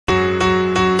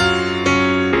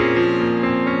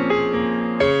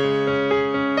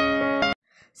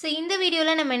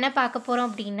நம்ம என்ன பார்க்க போகிறோம்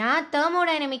அப்படின்னா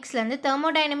தெர்மோடைனமிக்ஸ்லேருந்து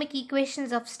தெர்மோடைனமிக்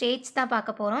ஈக்குவேஷன்ஸ் ஆஃப் ஸ்டேட்ஸ் தான்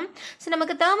பார்க்க போகிறோம். ஸோ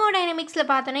நமக்கு தெர்மோடைனமிக்ஸில்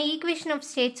பார்த்தோன்னா ஈக்குவேஷன் ஆஃப்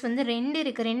ஸ்டேட்ஸ் வந்து ரெண்டு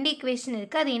ஈக்குவேஷன்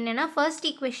இருக்குது. அது என்னென்னா ஃபர்ஸ்ட்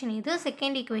ஈக்குவேஷன் இது,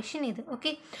 செகண்ட் ஈக்குவேஷன் இது.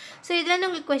 ஓகே, ஸோ இதுலேருந்து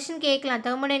உங்களுக்கு கொஸ்டின் கேட்கலாம்,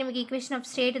 தெர்மோடைனமிக் ஈக்குவேஷன் ஆஃப்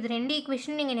ஸ்டேட் இது ரெண்டு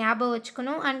ஈக்குவேஷன் நீங்கள் ஞாபகம்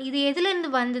வச்சுக்கணும். அண்ட் இது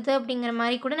எதுலேருந்து வந்தது அப்படிங்கிற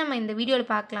மாதிரி கூட நம்ம இந்த வீடியோவில்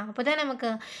பார்க்கலாம். அப்போ தான்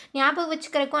நமக்கு ஞாபகம்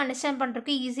வச்சுக்கிறக்கும் அண்டர்ஸ்டாண்ட்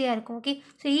பண்ணுறதுக்கு ஈஸியாக இருக்கும். ஓகே,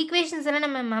 ஸோ ஈக்குவேஷன்ஸ் எல்லாம்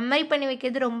நம்ம மெமரி பண்ணி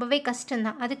வைக்கிறது ரொம்பவே கஷ்டம்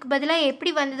தான். அதுக்கு பதிலாக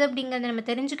எப்படி வந்தது அப்படிங்கிறத நம்ம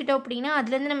தெரிஞ்சுக்கிட்டோம் அப்படின்னா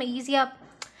அதுலேருந்து நம்ம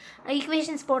ஈஸியாக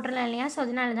ஈக்குவேஷன்ஸ் போட்டுடலாம் இல்லையா? ஸோ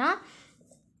அதனால தான்.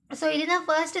 ஸோ இதுதான்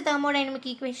first thermodynamic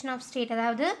equation of state.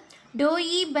 அதாவது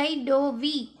 ∂E/∂V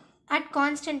at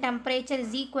constant temperature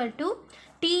is equal to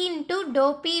T into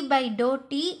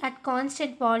 ∂P/∂T at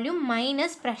constant volume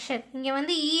minus pressure. இங்கே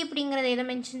வந்து E அப்படிங்கிறத எதை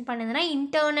மென்ஷன் பண்ணுதுன்னா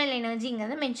இன்டர்னல்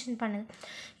எனர்ஜிங்கிறத மென்ஷன் பண்ணுது.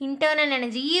 இன்டர்னல்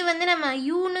எனர்ஜி E வந்து நம்ம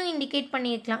யூன்னு இண்டிகேட்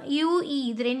பண்ணியிருக்கலாம். UE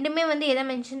இது ரெண்டுமே வந்து எதை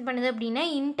மென்ஷன் பண்ணுது அப்படின்னா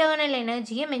இன்டர்னல்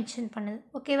எனர்ஜியை மென்ஷன் பண்ணுது.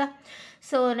 ஓகேவா?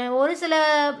 ஸோ ஒரு சில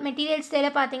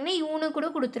மெட்டீரியல்ஸில் பார்த்தீங்கன்னா யூன்னு கூட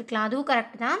கொடுத்துருக்கலாம், அதுவும்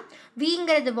கரெக்ட் தான்.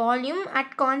 விங்கிறது volume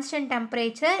at constant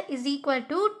temperature is equal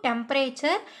to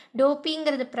temperature, ∂P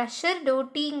pressure,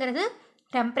 ∂T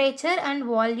temperature and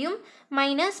volume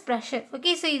minus pressure.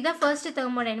 Okay, so this is the first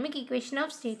thermodynamic equation of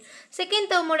state. Second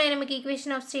thermodynamic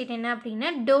equation of state என்ன அப்படின்னா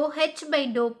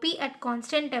 ∂H/∂P at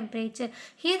constant temperature.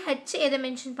 Here H எதை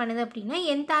mention பண்ணுது அப்படின்னா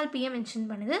என்தால்பியை mention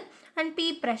பண்ணுது. and P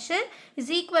pressure is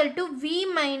equal to V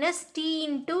minus T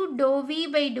into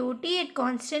 ∂V/∂T at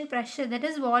constant pressure. That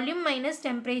is volume minus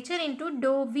temperature into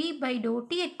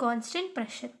 ∂V/∂T at constant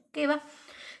pressure. Okay வா?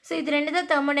 So இது ரெண்டு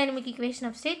தான் thermodynamic equation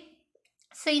of state.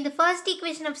 So இந்த first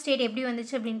equation of state எப்படி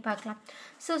வந்துச்சு அப்படின்னு பார்க்கலாம்.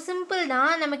 So simple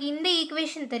தான், நமக்கு இந்த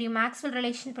ஈக்குவேஷன் தெரியும், மேக்ஸ்வெல்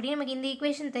ரிலேஷன் படி நமக்கு இந்த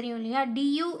ஈக்குவேஷன் தெரியும் இல்லையா?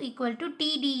 du =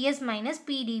 TdS -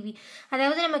 PdV.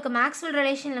 அதாவது நமக்கு மேக்ஸ்வெல்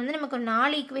ரிலேஷனில் வந்து நமக்கு ஒரு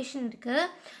 4 ஈக்குவேஷன் இருக்குது.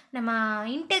 நம்ம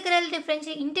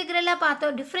இன்டெக்ரலாக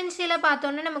பார்த்தோம், டிஃப்ரென்ஷியலாக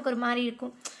பார்த்தோன்னா நமக்கு ஒரு மாதிரி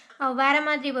இருக்கும், வேறு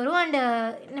மாதிரி வரும். அண்டு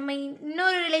நம்ம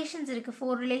இன்னொரு ரிலேஷன்ஸ் இருக்குது,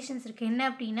 4 ரிலேஷன்ஸ் இருக்குது. என்ன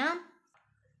அப்படின்னா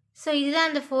ஸோ இதுதான்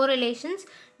அந்த 4 relations.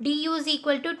 du is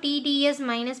equal to TdS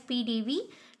 - PdV,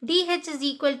 dH is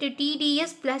equal to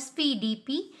TdS plus PdP,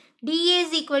 dA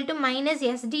is equal to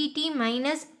 -SdT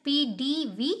minus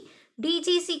PdV, dG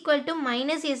is equal to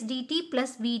 -SdT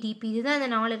plus VdP. இதுதான் அந்த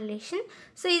 4 relation.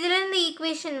 So இதில் இந்த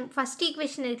equation first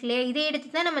equation இருக்கு இல்லையா, இதை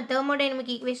எடுத்து தான் நம்ம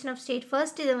thermodynamic equation of state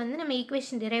first இதை வந்து நம்ம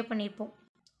ஈக்குவேஷன் டிரைவ் பண்ணியிருப்போம்.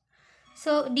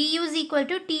 So du is equal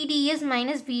to TdS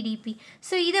 - VdP.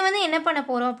 So இதை வந்து என்ன பண்ண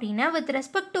போகிறோம் அப்படின்னா வித்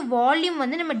ரெஸ்பெக்ட் டு வால்யூம்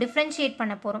வந்து நம்ம டிஃப்ரென்ஷியேட்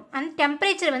பண்ண போகிறோம். அந்த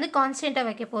டெம்பரேச்சர் வந்து கான்ஸ்டண்ட்டாக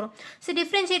வைக்க போகிறோம். ஸோ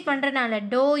டிஃப்ரென்ஷியேட் பண்ணுறதுனால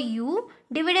 ∂U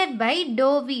 /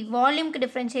 ∂V வால்யூம்க்கு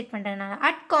டிஃப்ரென்ஷியேட் பண்ணுறதுனால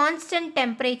அட் கான்ஸ்டன்ட்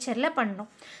டெம்பரேச்சரில்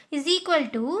பண்ணுறோம் is equal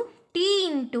to T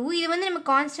into இது வந்து நம்ம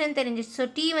கான்ஸ்டன்ட் தெரிஞ்சிச்சு. ஸோ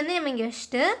T வந்து நம்ம இங்கே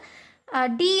வச்சுட்டு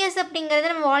ds அப்படிங்கிறத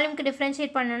நம்ம வால்யூம்க்கு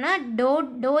டிஃப்ரென்ஷியேட் பண்ணோன்னா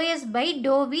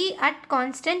 ∂S/∂V அட்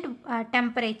கான்ஸ்டன்ட்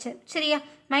டெம்பரேச்சர், சரியா?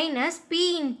 மைனஸ் P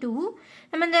இன்ட்டு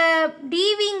நம்ம இந்த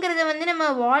dvங்கிறத வந்து நம்ம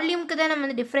வால்யூம்க்கு தான் நம்ம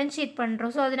வந்து டிஃப்ரென்ஷியேட்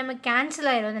பண்ணுறோம். ஸோ அது நம்ம கேன்சல்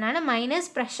ஆகிடுறதுனால மைனஸ்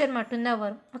ப்ரெஷர் மட்டும்தான்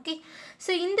வரும். ஓகே,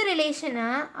 ஸோ இந்த ரிலேஷனை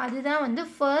அதுதான் வந்து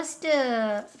first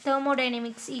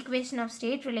thermodynamics equation of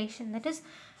state relation. That is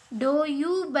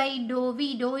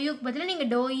 ∂U/∂V. ∂Uக்கு பதிலாக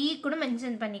நீங்கள் ∂E கூட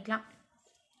மென்ஷன் பண்ணிக்கலாம்.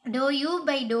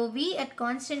 ∂U/∂V at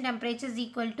constant temperature is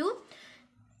equal to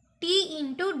T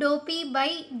into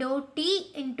 ∂P/∂T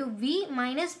into V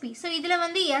minus P. So இதில்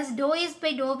வந்து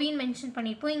 ∂S/∂V மென்ஷன்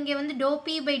பண்ணியிருப்போம், இங்கே வந்து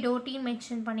 ∂P/∂T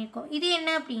மென்ஷன் பண்ணியிருக்கோம். இது என்ன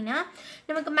அப்படின்னா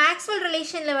நமக்கு மேக்ஸ்வெல்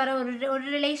ரிலேஷனில் வர ஒரு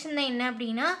ரிலேஷன் தான். என்ன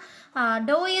அப்படின்னா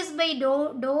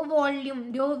 ∂S/∂வால்யூம்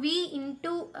 ∂V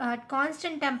into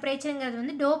கான்ஸ்டன்ட் டெம்பரேச்சருங்கிறது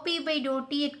வந்து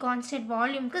 ∂P/∂T at கான்ஸ்டன்ட்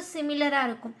வால்யூம்க்கு சிமிலராக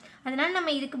இருக்கும். அதனால்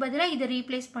நம்ம இதுக்கு பதிலாக இதை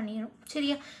ரீப்ளேஸ் பண்ணிடும்,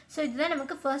 சரியா? ஸோ இதுதான்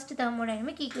நமக்கு first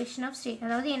thermodynamic equation of state.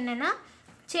 அதாவது என்னென்னா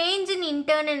change in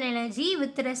internal energy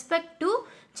with respect to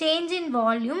change in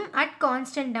volume at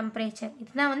constant temperature.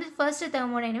 இதுதான் வந்து first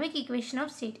thermodynamic equation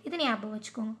of state. இது ஞாபகம்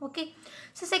வச்சுக்கோங்க. Okay,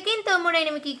 so second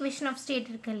thermodynamic equation of state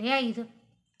இருக்கு இல்லையா, இது.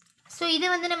 ஸோ இதை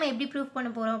வந்து நம்ம எப்படி ப்ரூஃப் பண்ண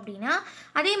போகிறோம் அப்படின்னா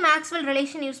அதே மேக்ஸ்வெல்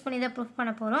ரிலேஷன் யூஸ் பண்ணி தான் ப்ரூஃப்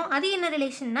பண்ண போகிறோம். அது என்ன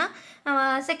ரிலேஷன்னா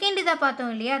செகண்ட் இதாக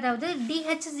பார்த்தோம் இல்லையா, அதாவது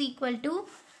dH is equal to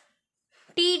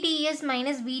TdS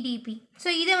 - VdP. So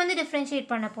இதை வந்து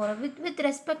டிஃப்ரென்ஷியேட் பண்ண போகிறோம் வித்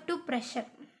ரெஸ்பெக்ட் டு ப்ரெஷர்.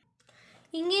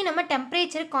 இங்கேயும் நம்ம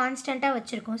டெம்பரேச்சர் கான்ஸ்டண்ட்டாக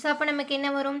வச்சுருக்கோம். ஸோ அப்போ நமக்கு என்ன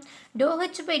வரும்,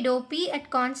 ∂H/∂P at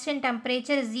constant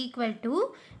temperature is equal to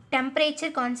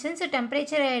temperature constant. So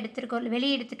டெம்பரேச்சரை எடுத்துருக்கோம்,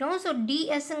 வெளியே எடுத்துட்டோம். So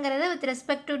டிஎஸ்ங்கிறத with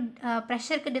respect to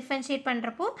ப்ரெஷருக்கு differentiate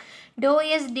பண்ணுறப்போ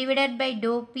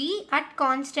 ∂S/∂P அட்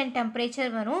கான்ஸ்டன்ட்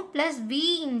டெம்பரேச்சர் வரும் ப்ளஸ் V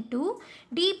இன்ட்டு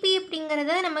டிபி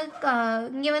அப்படிங்கிறத நமக்கு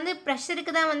இங்கே வந்து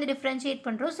ப்ரெஷருக்கு தான் வந்து டிஃப்ரென்ஷியேட்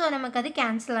பண்ணுறோம். ஸோ நமக்கு அது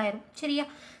கேன்சல் ஆயிரும், சரியா?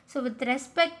 So with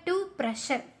respect to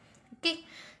pressure okay.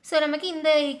 So நமக்கு இந்த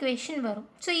ஈக்குவேஷன் வரும்.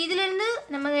 ஸோ இதிலேருந்து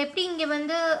நம்ம எப்படி இங்கே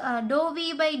வந்து to we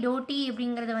by to D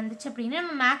அப்படிங்கிறது வந்துச்சு அப்படின்னா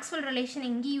நம்ம மேக்ஸ்வெல் ரிலேஷன்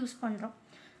இங்கேயும் யூஸ் பண்ணுறோம்.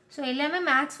 ஸோ எல்லாமே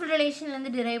மேக்ஸ்வெல்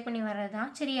ரிலேஷன்லேருந்து டிரைவ் பண்ணி வர்றது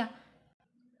தான், சரியா?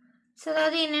 ஸோ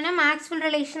அதாவது என்னென்னா மேக்ஸ்வெல்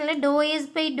ரிலேஷனில் to S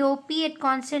by to be at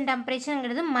constant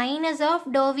டெம்பரேச்சருங்கிறது minus of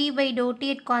to we by to D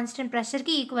at constant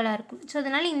ப்ரெஷருக்கு ஈக்குவலாக இருக்கும். ஸோ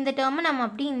அதனால் இந்த டேர்மை நம்ம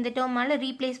அப்படி இந்த டேர்மால்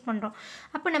ரீப்ளேஸ் பண்ணுறோம்.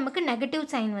 அப்போ நமக்கு நெகட்டிவ்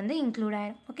சைன் வந்து இன்க்ளூட்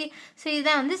ஆகிடும். ஓகே. ஸோ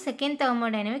இதுதான் வந்து second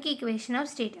thermodynamic equation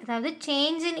of state. அதாவது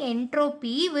change in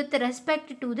entropy with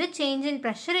respect to the change in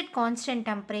pressure at constant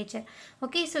temperature.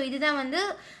 Okay. So இதுதான் வந்து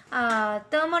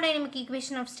thermodynamic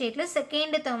equation of stateல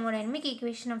second thermodynamic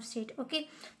equation of state. Okay.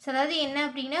 So அதாவது என்ன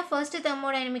அப்படின்னா first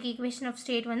thermodynamic equation of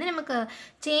state வந்து நமக்கு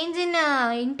change in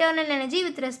internal energy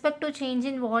with respect to change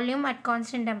in volume at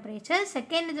constant temperature.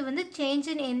 Second இது வந்து change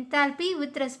in enthalpy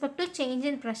with respect to change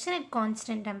in pressure at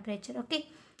constant temperature. Okay.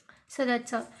 So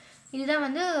that's all. இதுதான்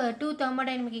வந்து 2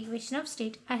 thermodynamic equation of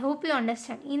state. I hope you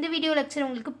understand. இந்த video lecture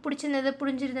உங்களுக்கு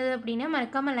புரிஞ்சிருந்தது அப்படின்னா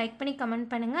மறக்காமல் like பண்ணி comment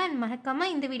பண்ணுங்கள். அண்ட்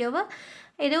மறக்காமல் இந்த வீடியோவை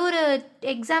ஏதோ ஒரு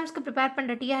எக்ஸாம்ஸ்க்கு ப்ரிப்பேர்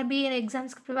பண்ணுற டிஆர்பி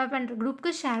எக்ஸாம்ஸ்க்கு ப்ரிப்பேர் பண்ணுற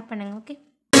குரூப்புக்கு ஷேர் பண்ணுங்கள். ஓகே.